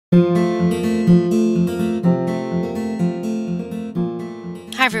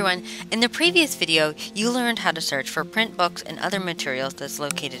everyone, in the previous video you learned how to search for print books and other materials that's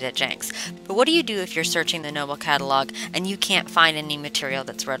located at Jenks. But what do you do if you're searching the Noble catalog and you can't find any material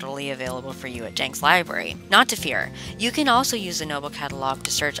that's readily available for you at Jenks Library? Not to fear, you can also use the Noble catalog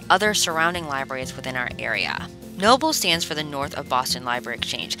to search other surrounding libraries within our area. Noble stands for the North of Boston Library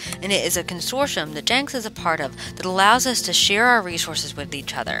Exchange, and it is a consortium that Jenks is a part of that allows us to share our resources with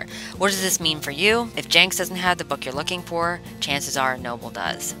each other. What does this mean for you? If Jenks doesn't have the book you're looking for, chances are Noble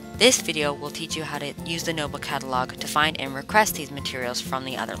does. This video will teach you how to use the Noble catalog to find and request these materials from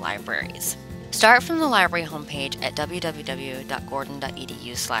the other libraries. Start from the library homepage at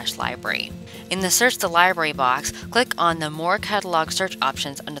www.gordon.edu/library. In the Search the Library box, click on the More Catalog search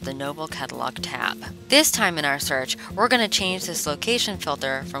options under the Noble Catalog tab. This time in our search, we're going to change this location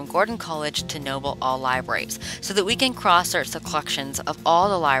filter from Gordon College to Noble All Libraries so that we can cross-search the collections of all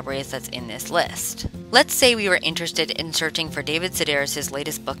the libraries that's in this list. Let's say we were interested in searching for David Sedaris'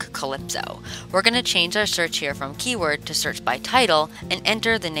 latest book, Calypso. We're going to change our search here from keyword to search by title and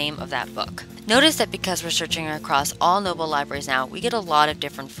enter the name of that book. Notice that because we're searching across all Noble libraries now, we get a lot of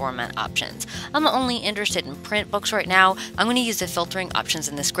different format options. I'm only interested in print books right now. I'm going to use the filtering options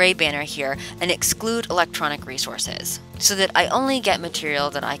in this gray banner here and exclude electronic resources so that I only get material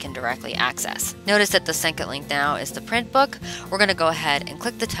that I can directly access. Notice that the second link now is the print book. We're going to go ahead and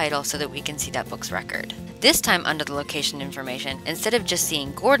click the title so that we can see that book's record. This time under the location information, instead of just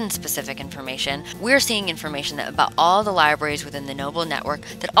seeing Gordon-specific information, we're seeing information about all the libraries within the Noble network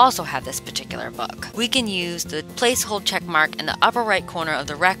that also have this particular book. We can use the placehold check mark in the upper right corner of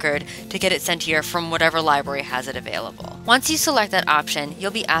the record to get it sent here from whatever library has it available. Once you select that option, you'll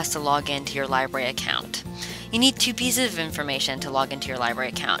be asked to log into your library account. You need two pieces of information to log into your library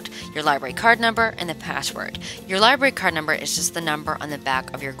account, your library card number and the password. Your library card number is just the number on the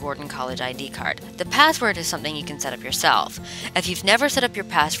back of your Gordon College ID card. The password is something you can set up yourself. If you've never set up your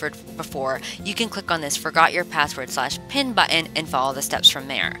password before, you can click on this Forgot Your Password /pin button and follow the steps from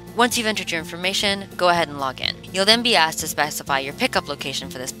there. Once you've entered your information, go ahead and log in. You'll then be asked to specify your pickup location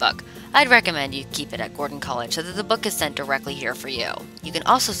for this book. I'd recommend you keep it at Gordon College so that the book is sent directly here for you. You can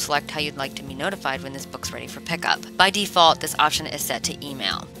also select how you'd like to be notified when this book's ready for pickup. By default, this option is set to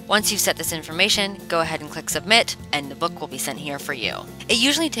email. Once you've set this information, go ahead and click submit and the book will be sent here for you. It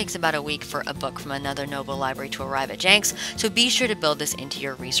usually takes about a week for a book from another Noble library to arrive at Jenks, so be sure to build this into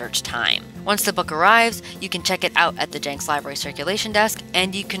your research time. Once the book arrives, you can check it out at the Jenks Library circulation desk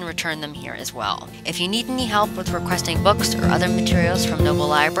and you can return them here as well. If you need any help with requesting books or other materials from Noble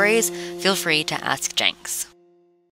libraries, feel free to ask Jenks.